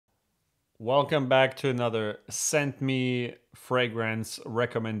Welcome back to another Send Me fragrance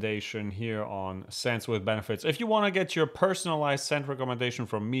recommendation here on Scents with Benefits. If you want to get your personalized scent recommendation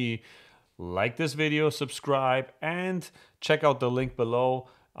from me, like this video, subscribe, and check out the link below.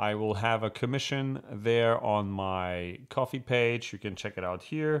 I will have a commission there on my coffee page. You can check it out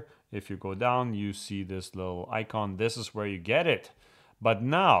here. If you go down, you see this little icon. This is where you get it. But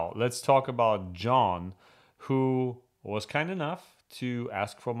now let's talk about John, who was kind enough to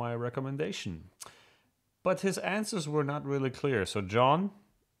ask for my recommendation. But his answers were not really clear. So, John,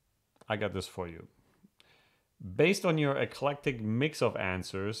 I got this for you. Based on your eclectic mix of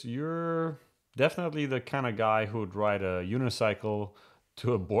answers, you're definitely the kind of guy who would ride a unicycle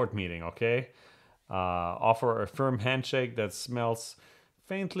to a board meeting, okay? Offer a firm handshake that smells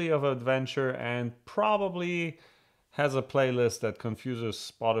faintly of adventure and probably has a playlist that confuses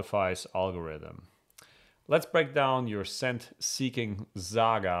Spotify's algorithm. Let's break down your scent-seeking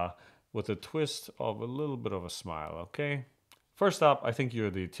saga with a twist of a little bit of a smile, okay? First up, I think you're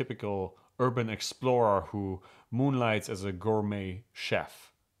the typical urban explorer who moonlights as a gourmet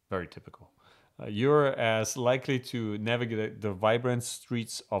chef. Very typical. You're as likely to navigate the vibrant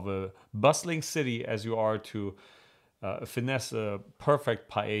streets of a bustling city as you are to finesse a perfect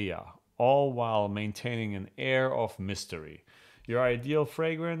paella, all while maintaining an air of mystery. Your ideal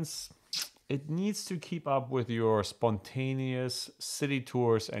fragrance, it needs to keep up with your spontaneous city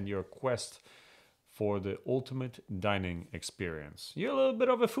tours and your quest for the ultimate dining experience. You're a little bit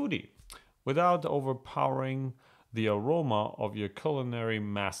of a foodie without overpowering the aroma of your culinary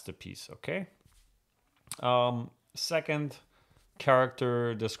masterpiece, okay? Second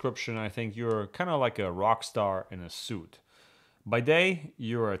character description, I think you're kind of like a rock star in a suit. By day,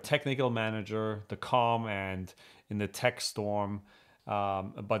 you're a technical manager, the calm and in the tech storm.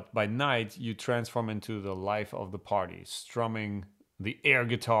 But by night, you transform into the life of the party, strumming the air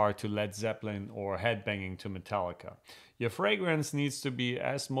guitar to Led Zeppelin or headbanging to Metallica. Your fragrance needs to be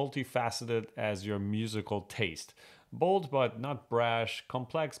as multifaceted as your musical taste. Bold but not brash,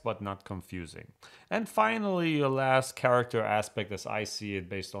 complex but not confusing. And finally, your last character aspect, as I see it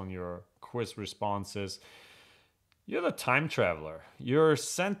based on your quiz responses, you're the time traveler. Your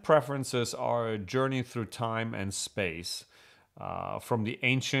scent preferences are a journey through time and space. From the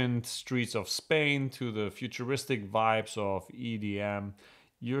ancient streets of Spain to the futuristic vibes of EDM,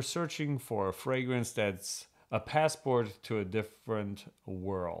 you're searching for a fragrance that's a passport to a different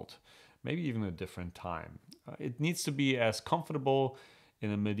world, maybe even a different time. It needs to be as comfortable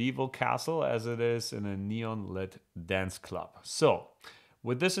in a medieval castle as it is in a neon lit dance club. So,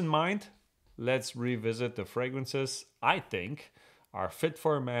 with this in mind, let's revisit the fragrances I think are fit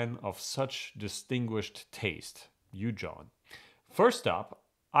for a man of such distinguished taste. You, John. First up,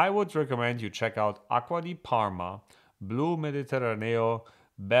 I would recommend you check out Acqua di Parma, Blue Mediterraneo,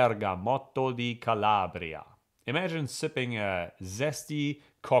 Bergamotto di Calabria. Imagine sipping a zesty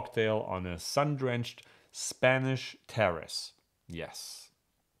cocktail on a sun-drenched Spanish terrace. Yes.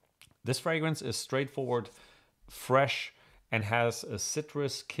 This fragrance is straightforward, fresh, and has a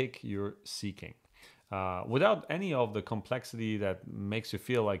citrus kick you're seeking. Without any of the complexity that makes you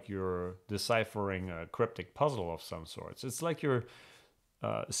feel like you're deciphering a cryptic puzzle of some sorts. It's like your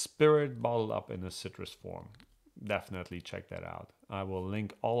spirit bottled up in a citrus form. Definitely check that out. I will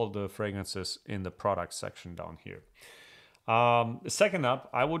link all of the fragrances in the product section down here. Second up,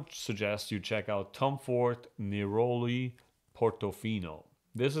 I would suggest you check out Tom Ford Neroli Portofino.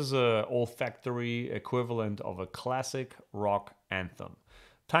 This is a olfactory equivalent of a classic rock anthem.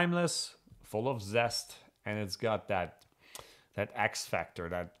 Timeless, full of zest, and it's got that X factor,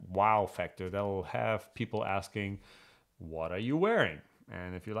 that wow factor that will have people asking, what are you wearing?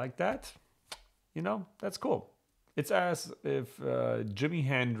 And if you like that, you know, that's cool. It's as if Jimi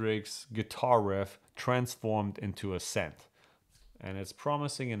Hendrix guitar riff transformed into a scent. And it's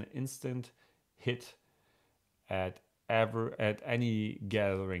promising an instant hit at any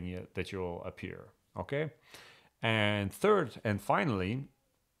gathering that you'll appear. Okay? And third and finally,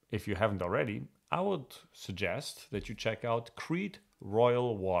 if you haven't already, I would suggest that you check out Creed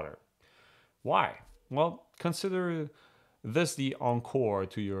Royal Water. Why? Well, consider this the encore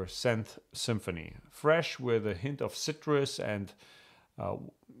to your scent symphony. Fresh with a hint of citrus and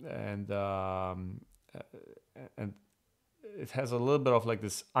it has a little bit of like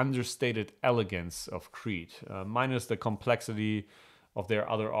this understated elegance of Creed, minus the complexity of their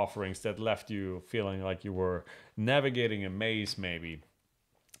other offerings that left you feeling like you were navigating a maze maybe.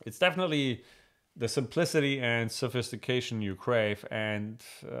 It's definitely the simplicity and sophistication you crave, and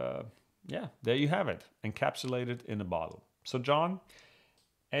yeah, there you have it, encapsulated in a bottle. So John,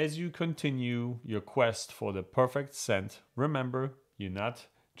 as you continue your quest for the perfect scent, remember, you're not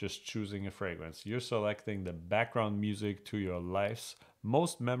just choosing a fragrance. You're selecting the background music to your life's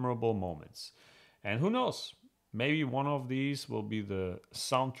most memorable moments. And who knows? Maybe one of these will be the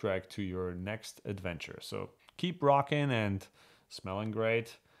soundtrack to your next adventure. So keep rocking and smelling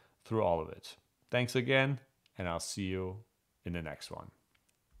great through all of it. Thanks again, and I'll see you in the next one.